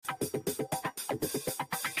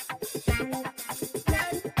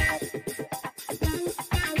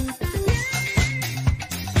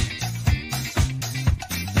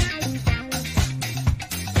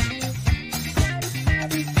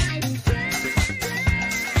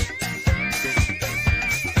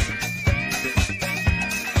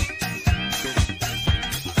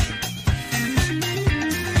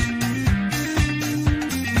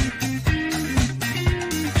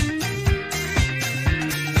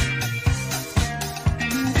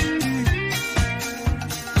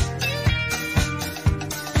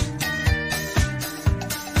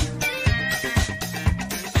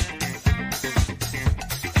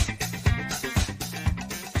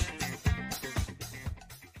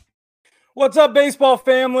What's up, baseball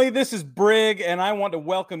family? This is Brig, and I want to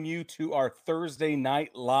welcome you to our Thursday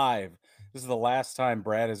Night Live. This is the last time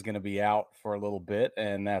Brad is going to be out for a little bit,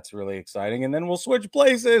 and that's really exciting. And then we'll switch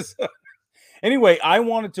places. Anyway, I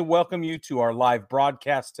wanted to welcome you to our live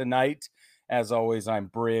broadcast tonight. As always, I'm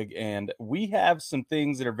Brig, and we have some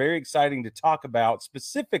things that are very exciting to talk about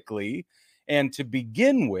specifically. And to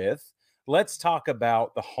begin with, let's talk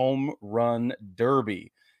about the Home Run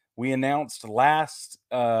Derby. We announced last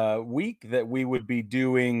week that we would be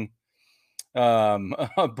doing.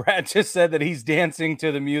 Brad just said that he's dancing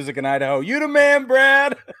to the music in Idaho. You the man,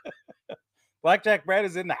 Brad. Blackjack Brad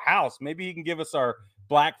is in the house. Maybe he can give us our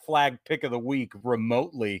Black Flag pick of the week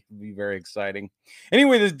remotely. It'd be very exciting.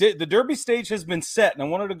 Anyway, the Derby stage has been set, and I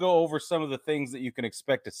wanted to go over some of the things that you can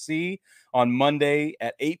expect to see on Monday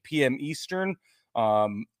at 8 p.m. Eastern.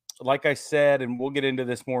 Like I said, and we'll get into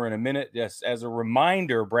this more in a minute, just as a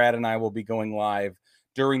reminder, Brad and I will be going live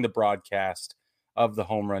during the broadcast of the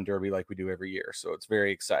Home Run Derby like we do every year. So it's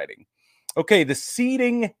very exciting. Okay, the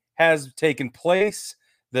seeding has taken place.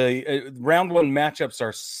 The round one matchups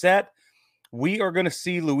are set. We are going to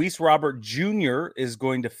see Luis Robert Jr. is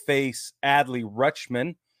going to face Adley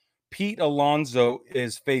Rutschman. Pete Alonso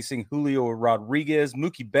is facing Julio Rodriguez.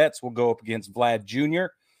 Mookie Betts will go up against Vlad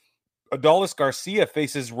Jr. Adolis Garcia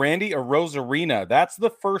faces Randy Arozarena. That's the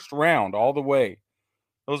first round all the way.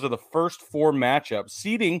 Those are the first four matchups.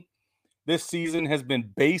 Seeding this season has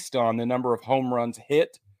been based on the number of home runs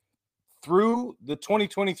hit through the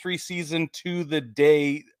 2023 season to the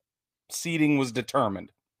day seeding was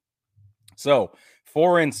determined. So,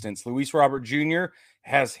 for instance, Luis Robert Jr.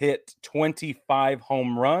 has hit 25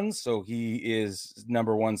 home runs, so he is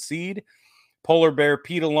number one seed. Polar Bear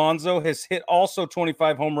Pete Alonso has hit also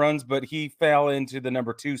 25 home runs, but he fell into the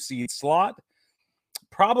number two seed slot,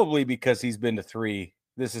 probably because he's been to three.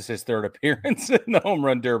 This is his third appearance in the Home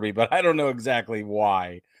Run Derby, but I don't know exactly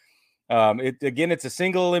why. It's a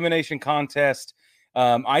single elimination contest.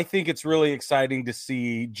 I think it's really exciting to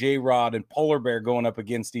see J-Rod and Polar Bear going up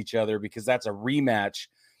against each other because that's a rematch,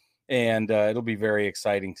 and it'll be very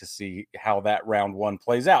exciting to see how that round one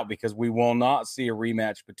plays out because we will not see a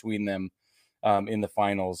rematch between them in the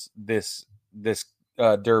finals this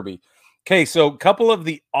Derby. Okay, so a couple of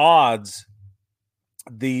the odds.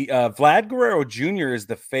 The Vlad Guerrero Jr. is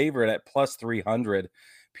the favorite at plus 300.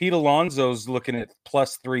 Pete Alonso's looking at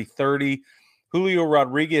plus 330. Julio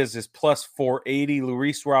Rodriguez is plus 480.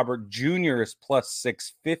 Luis Robert Jr. is plus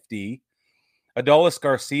 650. Adolis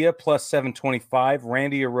Garcia plus 725.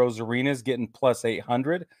 Randy Arozarena is getting plus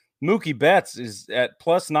 800. Mookie Betts is at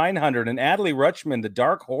plus 900. And Adley Rutschman, the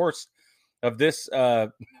dark horse of this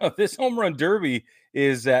Home Run Derby,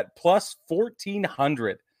 is at plus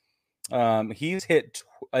 1,400. He's hit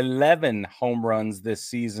 11 home runs this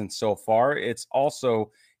season so far. It's also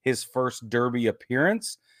his first Derby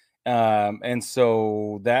appearance. And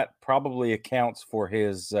so that probably accounts for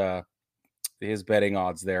his betting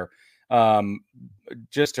odds there.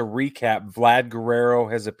 Just to recap, Vlad Guerrero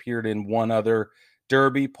has appeared in one other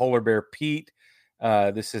Derby, Polar Bear Pete.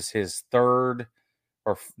 This is his third,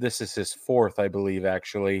 or this is his fourth, I believe,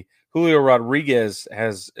 actually. Julio Rodriguez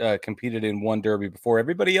has competed in one Derby before.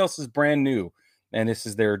 Everybody else is brand new, and this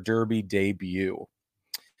is their Derby debut.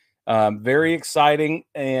 Very exciting.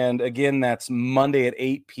 And again, that's Monday at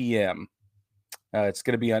 8 p.m. It's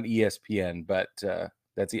going to be on ESPN, but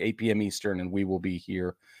that's the 8 p.m. Eastern, and we will be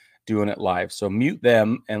here doing it live. So mute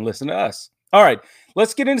them and listen to us. All right,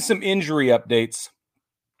 let's get into some injury updates.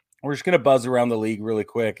 We're just going to buzz around the league really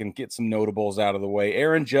quick and get some notables out of the way.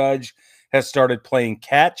 Aaron Judge has started playing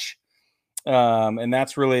catch, and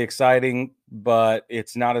that's really exciting, but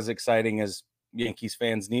it's not as exciting as Yankees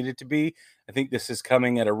fans need it to be. I think this is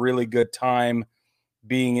coming at a really good time,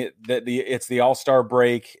 being it's the All-Star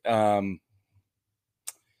break.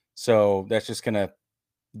 So that's just going to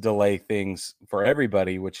delay things for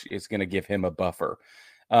everybody, which is going to give him a buffer.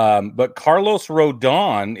 But Carlos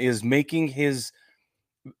Rodon is making his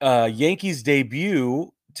Yankees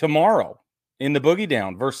debut tomorrow in the Boogie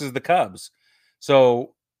Down versus the Cubs.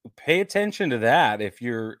 So pay attention to that if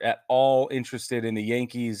you're at all interested in the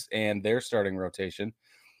Yankees and their starting rotation,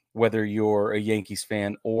 whether you're a Yankees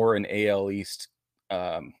fan or an AL East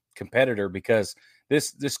competitor, because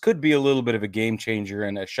this could be a little bit of a game changer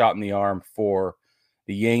and a shot in the arm for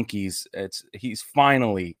the Yankees. He's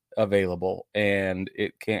finally available, and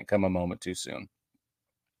it can't come a moment too soon.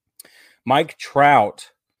 Mike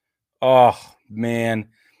Trout, oh man,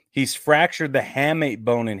 he's fractured the hamate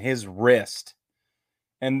bone in his wrist.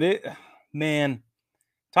 And man,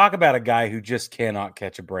 talk about a guy who just cannot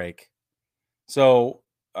catch a break. So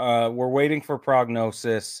we're waiting for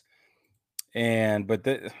prognosis, but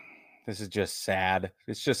This is just sad.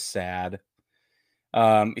 It's just sad.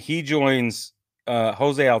 He joins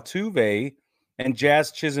Jose Altuve and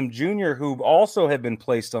Jazz Chisholm Jr., who also have been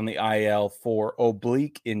placed on the IL for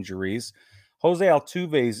oblique injuries. Jose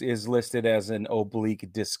Altuve's is listed as an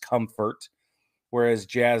oblique discomfort, whereas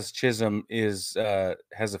Jazz Chisholm has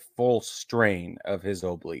a full strain of his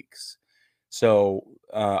obliques. So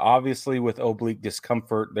obviously, with oblique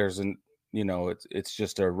discomfort, it's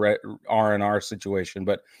just a R&R situation.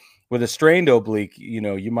 But with a strained oblique,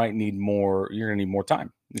 you might need more. You're going to need more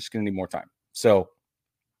time. You're just going to need more time. So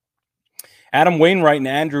Adam Wainwright and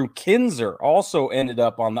Andrew Kinzer also ended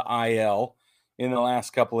up on the IL in the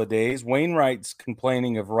last couple of days. Wainwright's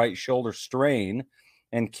complaining of right shoulder strain,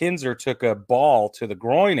 and Kinzer took a ball to the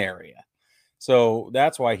groin area. So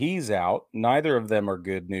that's why he's out. Neither of them are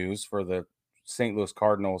good news for the St. Louis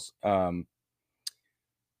Cardinals. But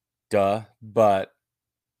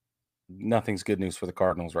nothing's good news for the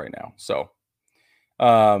Cardinals right now. So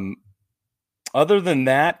other than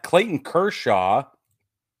that, Clayton Kershaw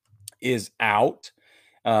is out.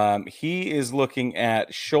 He is looking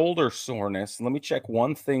at shoulder soreness. Let me check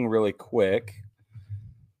one thing really quick.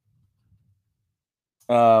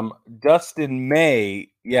 Dustin May,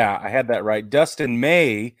 yeah, I had that right. Dustin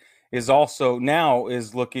May is also now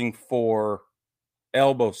looking for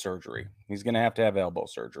elbow surgery. He's going to have elbow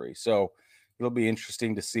surgery. So it'll be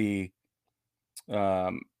interesting to see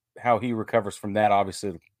how he recovers from that.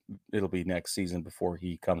 Obviously, it'll be next season before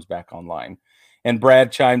he comes back online. And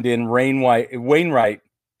Brad chimed in, Wainwright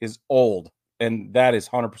is old, and that is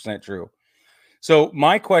 100% true. So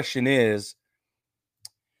my question is,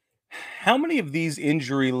 how many of these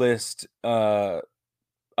injury list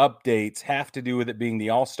updates have to do with it being the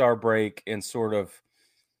All-Star break and sort of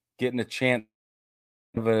getting a chance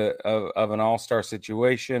of an All-Star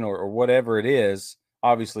situation or whatever it is?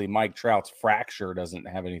 Obviously, Mike Trout's fracture doesn't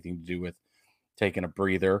have anything to do with taking a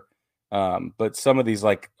breather. But some of these,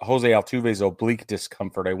 like Jose Altuve's oblique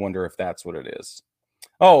discomfort, I wonder if that's what it is.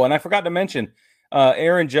 Oh, and I forgot to mention,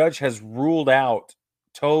 Aaron Judge has ruled out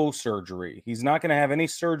toe surgery. He's not going to have any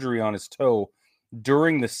surgery on his toe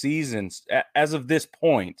during the season as of this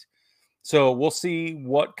point. So we'll see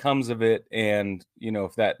what comes of it, and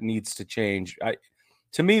if that needs to change.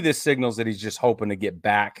 To me, this signals that he's just hoping to get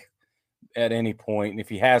back at any point. And if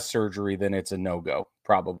he has surgery, then it's a no-go,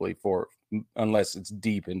 probably, unless it's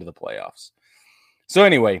deep into the playoffs. So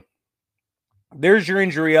anyway, there's your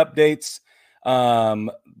injury updates.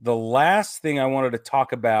 The last thing I wanted to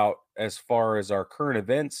talk about as far as our current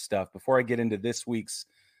events stuff, before I get into this weekend's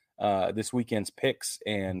picks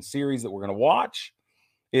and series that we're going to watch,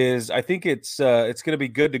 is I think it's going to be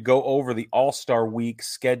good to go over the All-Star Week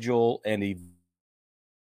schedule and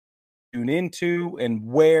tune into and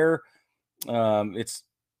where it's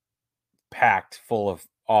packed full of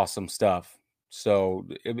awesome stuff. So,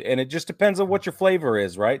 and it just depends on what your flavor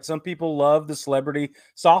is, right? Some people love the celebrity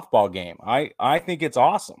softball game. I think it's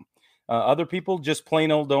awesome. Other people just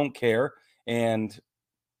plain old don't care, and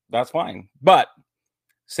that's fine. But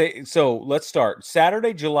so let's start.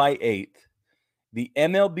 Saturday, July 8th, the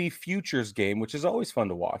MLB Futures game, which is always fun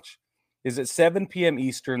to watch, is at 7 p.m.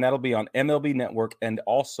 Eastern. That'll be on MLB Network and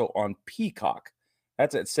also on Peacock.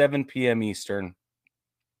 That's at 7 p.m. Eastern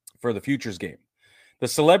for the Futures game. The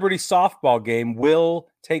celebrity softball game will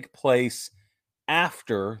take place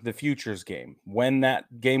after the Futures game. When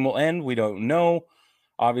that game will end, we don't know.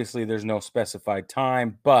 Obviously, there's no specified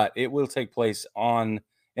time, but it will take place on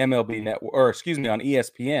MLB Network, or excuse me, on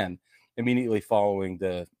ESPN immediately following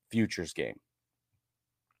the Futures game.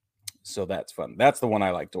 So that's fun. That's the one I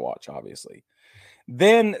like to watch, obviously.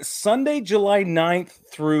 Then Sunday, July 9th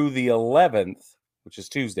through the 11th, which is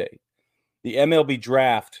Tuesday, the MLB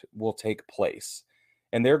draft will take place.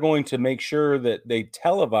 And they're going to make sure that they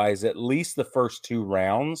televise at least the first two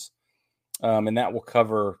rounds. And that will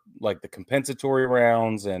cover like the compensatory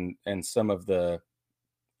rounds and some of the,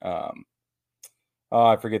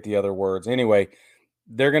 I forget the other words. Anyway,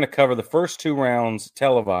 they're going to cover the first two rounds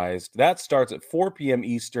televised. That starts at 4 p.m.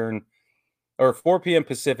 Eastern, or 4 p.m.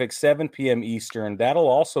 Pacific, 7 p.m. Eastern. That'll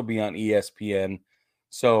also be on ESPN.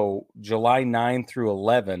 So July 9 through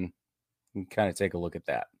 11, you can kind of take a look at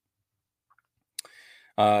that.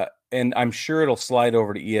 And I'm sure it'll slide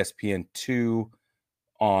over to ESPN2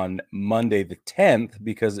 on Monday the 10th,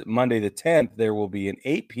 because Monday the 10th, there will be an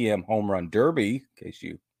 8 p.m. Home Run Derby, in case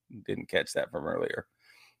you didn't catch that from earlier.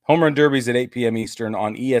 Home Run Derby's at 8 p.m. Eastern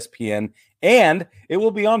on ESPN, and it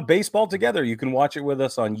will be on Baseball Together. You can watch it with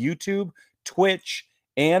us on YouTube, Twitch,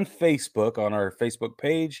 and Facebook on our Facebook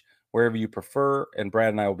page, wherever you prefer. And Brad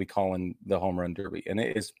and I will be calling the Home Run Derby, and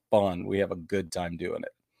it is fun. We have a good time doing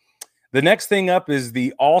it. The next thing up is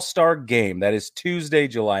the All-Star Game. That is Tuesday,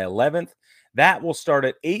 July 11th. That will start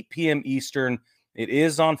at 8 p.m. Eastern. It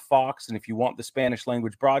is on Fox, and if you want the Spanish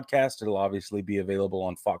language broadcast, it'll obviously be available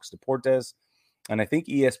on Fox Deportes. And I think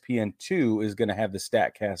ESPN2 is going to have the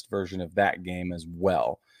StatCast version of that game as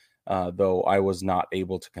well, though I was not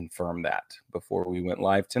able to confirm that before we went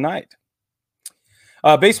live tonight.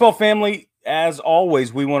 Baseball family, as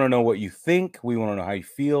always, we want to know what you think. We want to know how you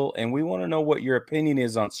feel, and we want to know what your opinion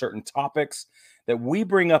is on certain topics that we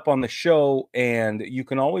bring up on the show. And you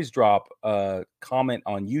can always drop a comment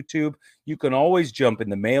on YouTube. You can always jump in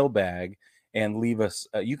the mailbag and leave us.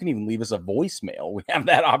 You can even leave us a voicemail. We have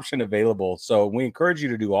that option available. So we encourage you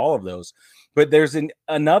to do all of those. But there's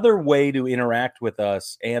another way to interact with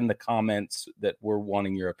us and the comments that we're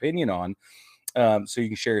wanting your opinion on. So you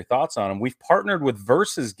can share your thoughts on them. We've partnered with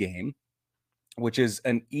Versus Game, which is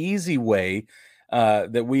an easy way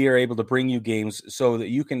that we are able to bring you games so that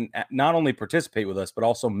you can not only participate with us, but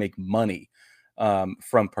also make money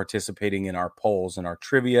from participating in our polls and our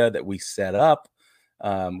trivia that we set up.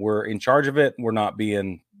 We're in charge of it. We're not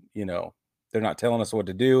being, they're not telling us what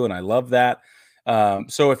to do. And I love that.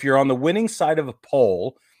 So if you're on the winning side of a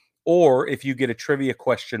poll, or if you get a trivia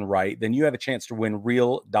question right, then you have a chance to win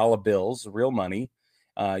real dollar bills, real money.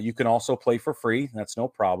 You can also play for free. That's no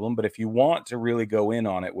problem. But if you want to really go in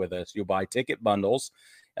on it with us, you'll buy ticket bundles,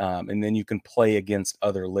 and then you can play against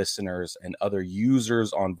other listeners and other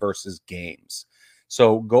users on Versus Games.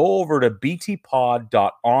 So go over to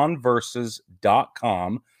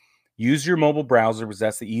btpod.onversus.com. Use your mobile browser because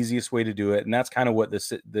that's the easiest way to do it. And that's kind of what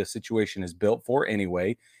the situation is built for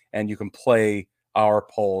anyway. And you can play our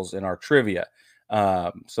polls and our trivia.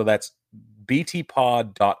 So that's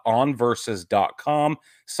btpod.onversus.com.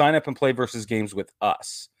 Sign up and play Versus Games with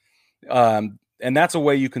us. And that's a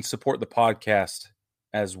way you can support the podcast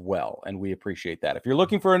as well. And we appreciate that. If you're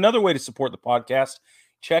looking for another way to support the podcast,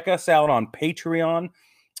 check us out on Patreon.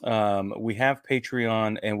 We have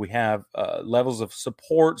Patreon, and we have levels of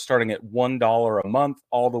support starting at $1 a month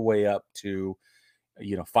all the way up to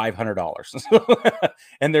 $500.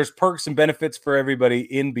 And there's perks and benefits for everybody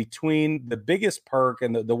in between. The biggest perk,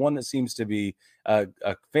 and the one that seems to be a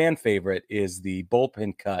fan favorite, is the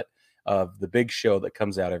bullpen cut of the big show that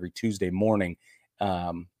comes out every Tuesday morning.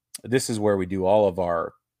 This is where we do all of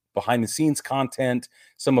our behind the scenes content.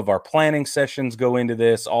 Some of our planning sessions go into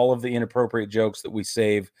this, all of the inappropriate jokes that we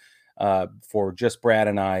save for just Brad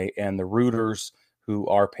and I and the rooters who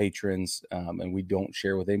are patrons, and we don't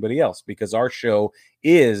share with anybody else because our show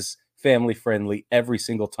is family friendly every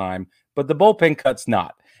single time, but the bullpen cut's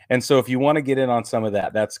not. And so if you want to get in on some of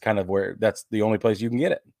that, that's the only place you can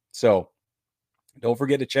get it. So don't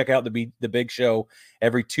forget to check out the big show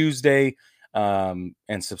every Tuesday, and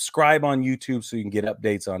subscribe on YouTube so you can get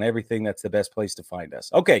updates on everything. That's the best place to find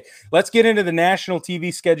us. Okay, let's get into the national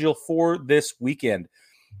TV schedule for this weekend.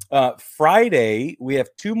 Friday, we have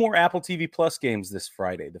 2 more Apple TV Plus games this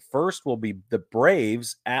Friday. The first will be the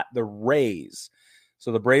Braves at the Rays.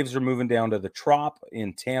 So the Braves are moving down to the Trop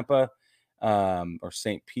in Tampa, or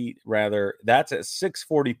St. Pete, rather. That's at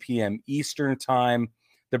 6:40 p.m. Eastern time.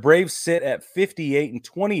 The Braves sit at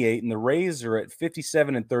 58-28, and the Rays are at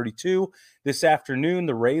 57-32. This afternoon,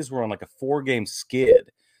 the Rays were on like a 4-game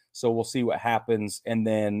skid. So we'll see what happens. And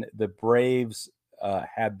then the Braves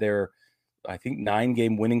had their, I think,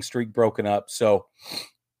 9-game winning streak broken up. So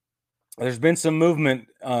there's been some movement,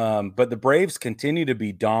 but the Braves continue to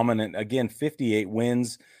be dominant. Again, 58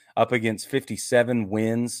 wins up against 57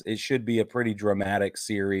 wins. It should be a pretty dramatic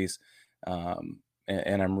series,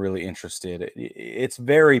 and I'm really interested. It's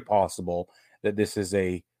very possible that this is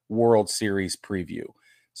a World Series preview.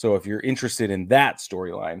 So if you're interested in that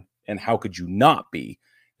storyline, and how could you not be,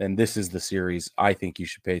 then this is the series I think you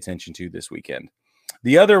should pay attention to this weekend.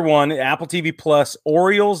 The other one, Apple TV Plus,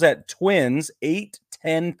 Orioles at Twins,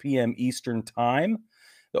 8:10 p.m. Eastern time.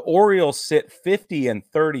 The Orioles sit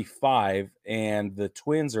 50-35, and the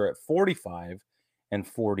Twins are at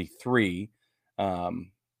 45-43.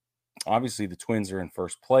 Obviously, the Twins are in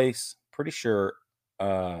first place. Pretty sure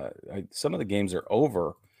some of the games are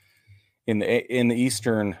over in the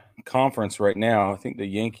Eastern Conference right now. I think the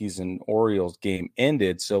Yankees and Orioles game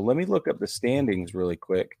ended. So let me look up the standings really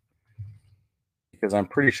quick, because I'm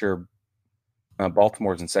pretty sure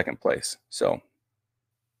Baltimore's in second place. So,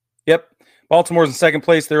 yep, Baltimore's in second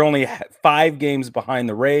place. They're only 5 games behind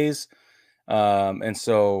the Rays. And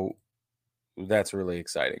so that's really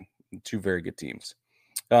exciting. 2 very good teams.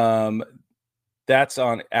 That's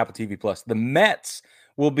on Apple TV Plus. The Mets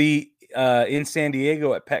will be in San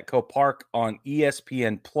Diego at Petco Park on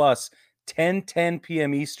ESPN Plus, 10:10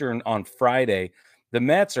 p.m. Eastern on Friday. The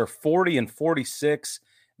Mets are 40-46.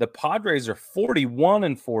 The Padres are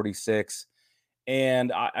 41-46.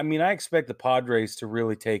 And I mean, I expect the Padres to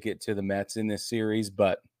really take it to the Mets in this series,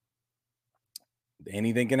 but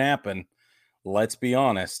anything can happen. Let's be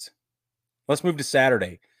honest. Let's move to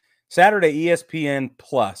Saturday. Saturday, ESPN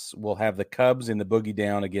Plus will have the Cubs in the Boogie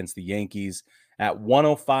Down against the Yankees at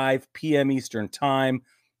 1:05 p.m. Eastern Time.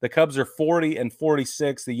 The Cubs are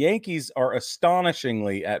 40-46. The Yankees are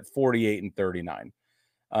astonishingly at 48-39.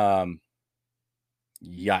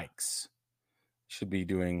 Yikes. Should be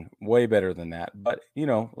doing way better than that. But, you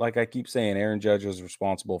know, like I keep saying, Aaron Judge was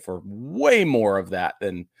responsible for way more of that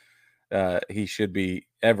than he should be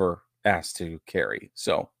ever asked to carry.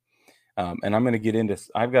 So, and I'm going to get into,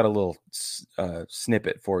 I've got a little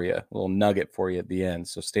snippet for you, a little nugget for you at the end.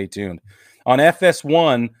 So stay tuned. On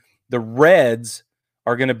FS1, the Reds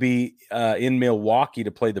are going to be in Milwaukee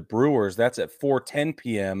to play the Brewers. That's at 4:10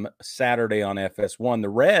 p.m. Saturday on FS1. The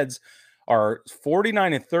Reds are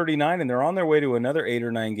 49-39, and they're on their way to another 8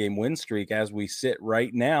 or 9 game win streak as we sit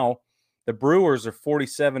right now. The Brewers are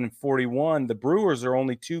 47-41. The Brewers are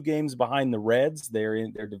only 2 games behind the Reds. They're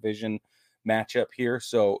in their division matchup here.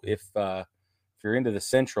 So if you're into the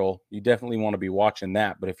Central, you definitely want to be watching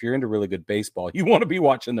that. But if you're into really good baseball, you want to be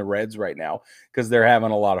watching the Reds right now because they're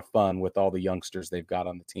having a lot of fun with all the youngsters they've got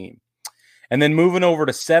on the team. And then moving over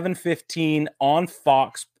to 7:15 on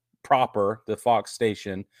Fox proper, the Fox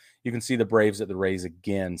station, you can see the Braves at the Rays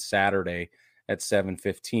again Saturday at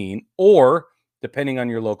 7:15. Or, depending on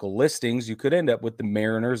your local listings, you could end up with the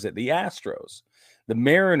Mariners at the Astros. The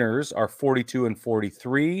Mariners are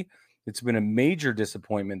 42-43. It's been a major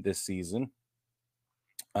disappointment this season.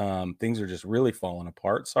 Things are just really falling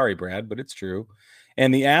apart. Sorry, Brad, but it's true.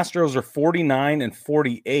 And the Astros are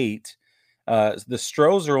 49-48. The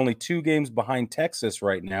Stros are only 2 games behind Texas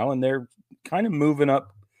right now, and they're kind of moving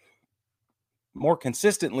up more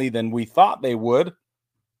consistently than we thought they would.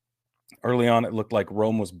 Early on, it looked like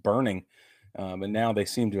Rome was burning, and now they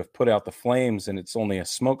seem to have put out the flames, and it's only a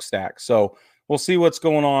smokestack. So we'll see what's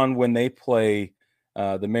going on when they play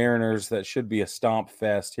the Mariners. That should be a stomp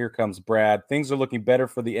fest. Here comes Brad. Things are looking better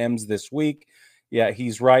for the M's this week. Yeah,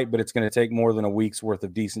 he's right, but it's going to take more than a week's worth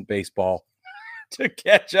of decent baseball to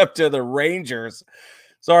catch up to the Rangers.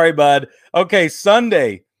 Sorry, bud. Okay,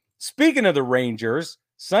 Sunday. Speaking of the Rangers,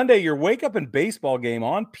 Sunday, your wake up and baseball game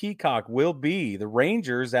on Peacock will be the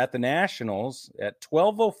Rangers at the Nationals at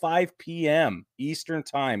 12:05 p.m. Eastern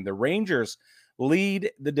Time. The Rangers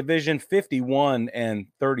lead the division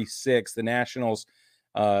 51-36. The Nationals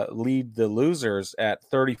lead the losers at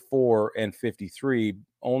 34-53,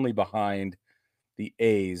 only behind the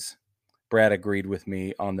A's. Brad agreed with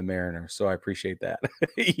me on the Mariners, so I appreciate that.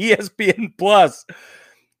 ESPN Plus.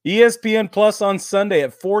 ESPN Plus on Sunday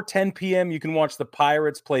at 4:10 p.m. You can watch the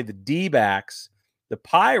Pirates play the D-backs. The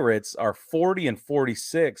Pirates are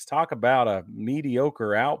 40-46. Talk about a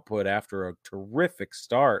mediocre output after a terrific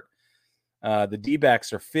start. The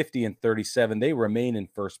D-backs are 50-37. They remain in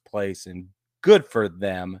first place, and good for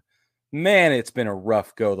them. Man, it's been a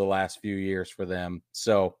rough go the last few years for them.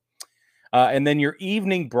 So, and then your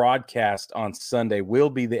evening broadcast on Sunday will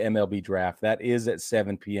be the MLB draft. That is at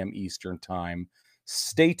 7 p.m. Eastern Time.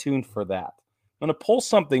 Stay tuned for that. I'm going to pull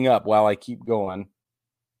something up while I keep going.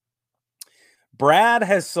 Brad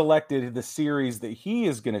has selected the series that he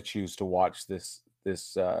is going to choose to watch this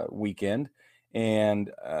weekend, and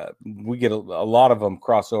we get a lot of them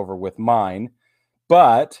cross over with mine.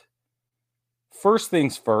 But first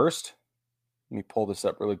things first, let me pull this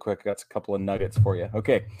up really quick. I got a couple of nuggets for you.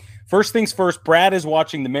 Okay, first things first, Brad is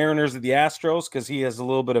watching the Mariners at the Astros because he has a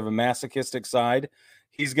little bit of a masochistic side.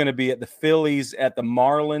 He's going to be at the Phillies at the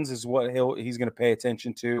Marlins is what he's going to pay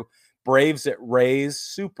attention to. Braves at Rays,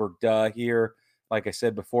 super duh here. Like I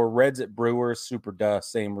said before, Reds at Brewers, super duh.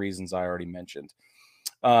 Same reasons I already mentioned.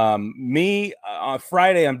 Me, on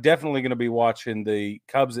Friday, I'm definitely going to be watching the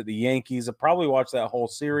Cubs at the Yankees. I'll probably watch that whole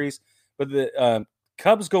series. But the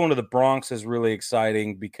Cubs going to the Bronx is really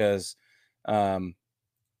exciting because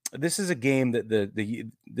this is a game that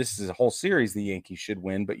this is a whole series the Yankees should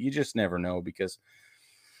win, but you just never know because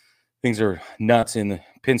things are nuts in the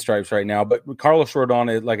pinstripes right now. But Carlos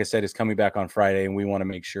Rodon, like I said, is coming back on Friday, and we want to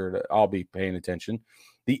make sure that I'll be paying attention.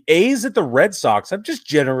 The A's at the Red Sox. I'm just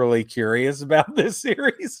generally curious about this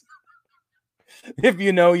series. If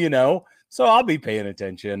you know, you know. So I'll be paying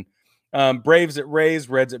attention. Braves at Rays,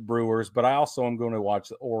 Reds at Brewers. But I also am going to watch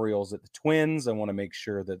the Orioles at the Twins. I want to make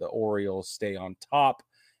sure that the Orioles stay on top.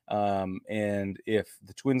 And if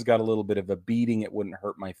the Twins got a little bit of a beating, it wouldn't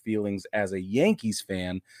hurt my feelings as a Yankees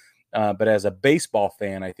fan. But as a baseball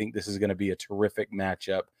fan, I think this is going to be a terrific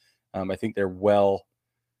matchup. I think they're well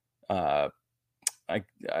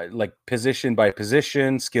like position by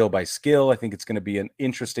position, skill by skill. I think it's going to be an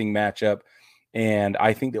interesting matchup. And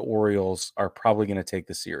I think the Orioles are probably going to take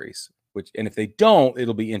the series, and if they don't,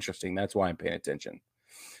 it'll be interesting. That's why I'm paying attention.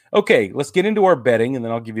 Okay, let's get into our betting, and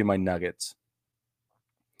then I'll give you my nuggets.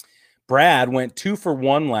 Brad went 2 for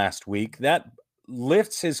 1 last week. That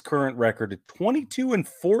lifts his current record to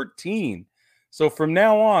 22-14. So from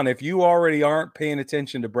now on, if you already aren't paying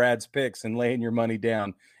attention to Brad's picks and laying your money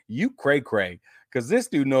down, you cray, because this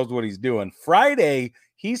dude knows what he's doing. Friday,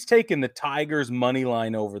 he's taking the Tigers money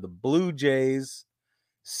line over the Blue Jays.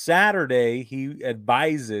 Saturday, he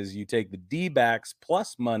advises you take the D-backs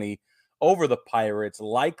plus money over the Pirates,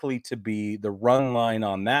 likely to be the run line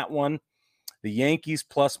on that one. The Yankees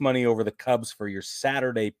plus money over the Cubs for your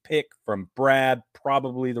Saturday pick from Brad,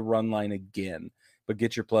 probably the run line again, but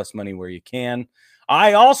get your plus money where you can.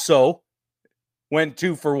 I also went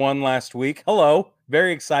 2 for 1 last week. Hello.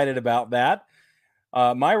 Very excited about that.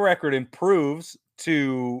 My record improves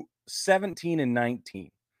to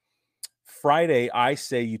 17-19. Friday, I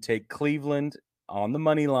say you take Cleveland on the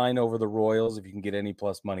money line over the Royals. If you can get any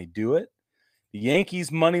plus money, do it. The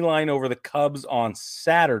Yankees money line over the Cubs on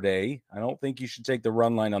Saturday. I don't think you should take the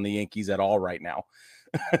run line on the Yankees at all right now,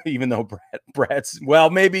 even though Brad's, well,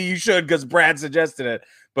 maybe you should because Brad suggested it,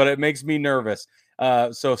 but it makes me nervous.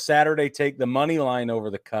 So Saturday, take the money line over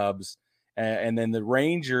the Cubs. And then the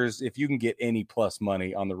Rangers, if you can get any plus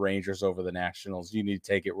money on the Rangers over the Nationals, you need to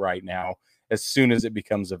take it right now as soon as it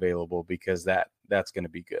becomes available, because that's going to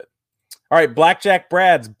be good. All right, Blackjack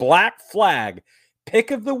Brad's Black Flag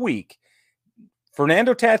pick of the week.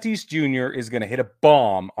 Fernando Tatis Jr. is going to hit a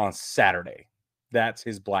bomb on Saturday. That's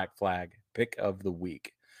his Black Flag pick of the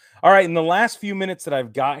week. All right, in the last few minutes that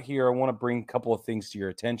I've got here, I want to bring a couple of things to your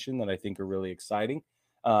attention that I think are really exciting.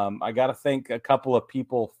 I got to thank a couple of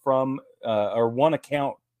people from, or one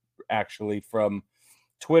account actually from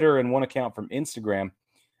Twitter and one account from Instagram.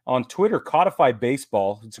 On Twitter, Codify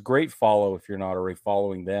Baseball. It's a great follow if you're not already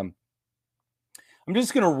following them. I'm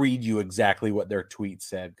just going to read you exactly what their tweet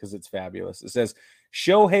said because it's fabulous. It says,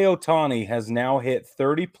 Shohei Ohtani has now hit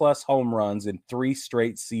 30-plus home runs in 3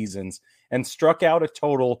 straight seasons and struck out a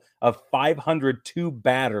total of 502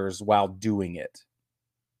 batters while doing it.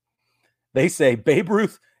 They say Babe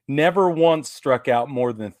Ruth never once struck out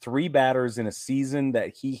more than 3 batters in a season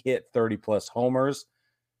that he hit 30-plus homers.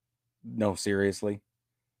 No, seriously.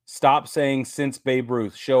 Stop saying since Babe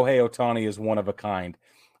Ruth. Shohei Ohtani is one of a kind.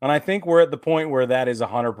 And I think we're at the point where that is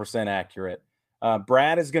 100% accurate.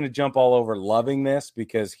 Brad is going to jump all over loving this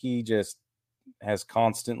because he just has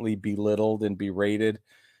constantly belittled and berated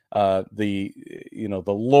the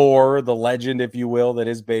lore, the legend, if you will, that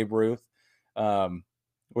is Babe Ruth,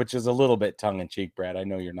 which is a little bit tongue-in-cheek, Brad. I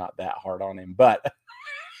know you're not that hard on him, but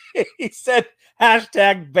he said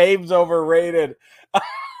hashtag Babe's overrated.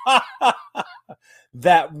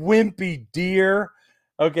 That wimpy deer.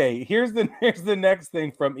 Okay, here's the next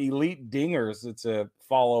thing from Elite Dingers. It's a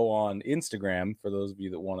follow on Instagram for those of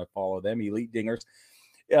you that want to follow them, Elite Dingers.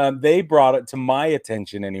 They brought it to my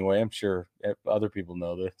attention anyway. I'm sure other people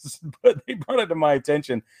know this, but they brought it to my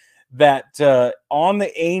attention that on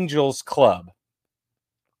the Angels Club,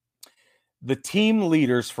 the team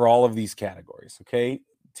leaders for all of these categories, okay?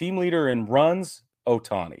 Team leader in runs,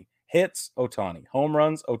 Ohtani. Hits, Ohtani. Home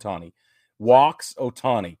runs, Ohtani. Walks,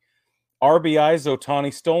 Ohtani. RBIs,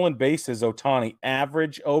 Ohtani. Stolen bases, Ohtani.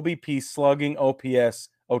 Average, OBP, slugging, OPS,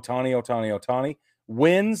 Ohtani.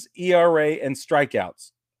 Wins, ERA, and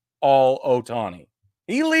strikeouts, all Ohtani.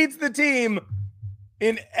 He leads the team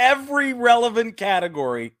in every relevant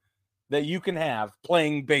category that you can have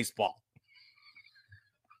playing baseball.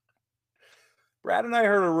 Brad and I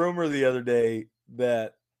heard a rumor the other day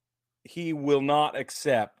that he will not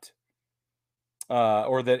accept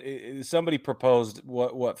or that somebody proposed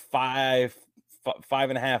what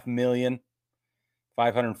 5.5 million,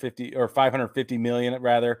 550 million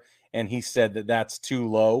rather, and he said that that's too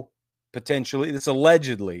low potentially. It's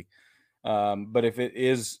allegedly, but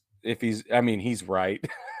he's right.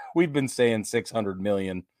 We've been saying 600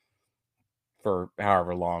 million for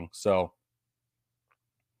however long. So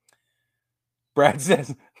Brad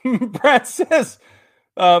says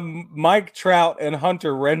Mike Trout and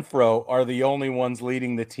Hunter Renfroe are the only ones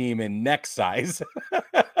leading the team in neck size.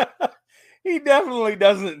 He definitely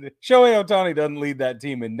doesn't. Shohei Ohtani doesn't lead that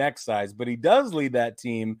team in neck size, but he does lead that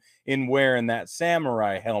team in wearing that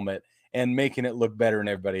samurai helmet and making it look better than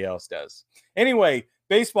everybody else does. Anyway,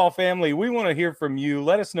 baseball family, we want to hear from you.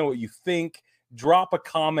 Let us know what you think. drop a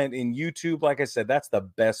comment in YouTube. Like I said, that's the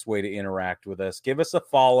best way to interact with us. Give us a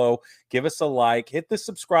follow, give us a like, hit the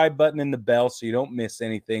subscribe button and the bell so you don't miss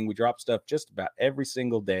anything. We drop stuff just about every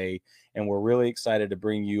single day, and we're really excited to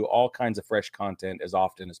bring you all kinds of fresh content as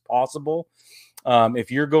often as possible.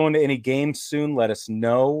 If you're going to any games soon, let us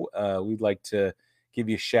know. We'd like to give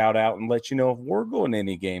you a shout out and let you know if we're going to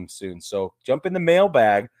any games soon. So jump in the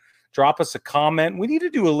mailbag. Drop us a comment. We need to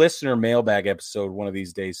do a listener mailbag episode one of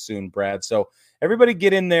these days soon, Brad. So everybody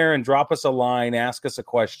get in there and drop us a line, ask us a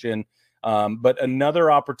question. But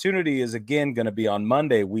another opportunity is, again, going to be on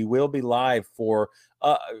Monday. We will be live for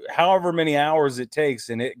however many hours it takes,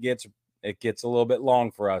 and it gets a little bit long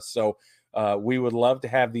for us. So we would love to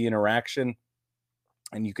have the interaction,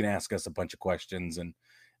 and you can ask us a bunch of questions and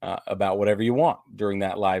about whatever you want during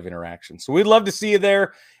that live interaction. So we'd love to see you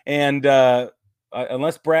there. And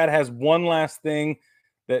unless Brad has one last thing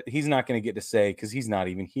that he's not going to get to say because he's not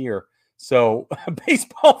even here. So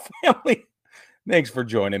baseball family, thanks for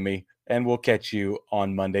joining me, and we'll catch you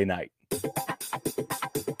on Monday night.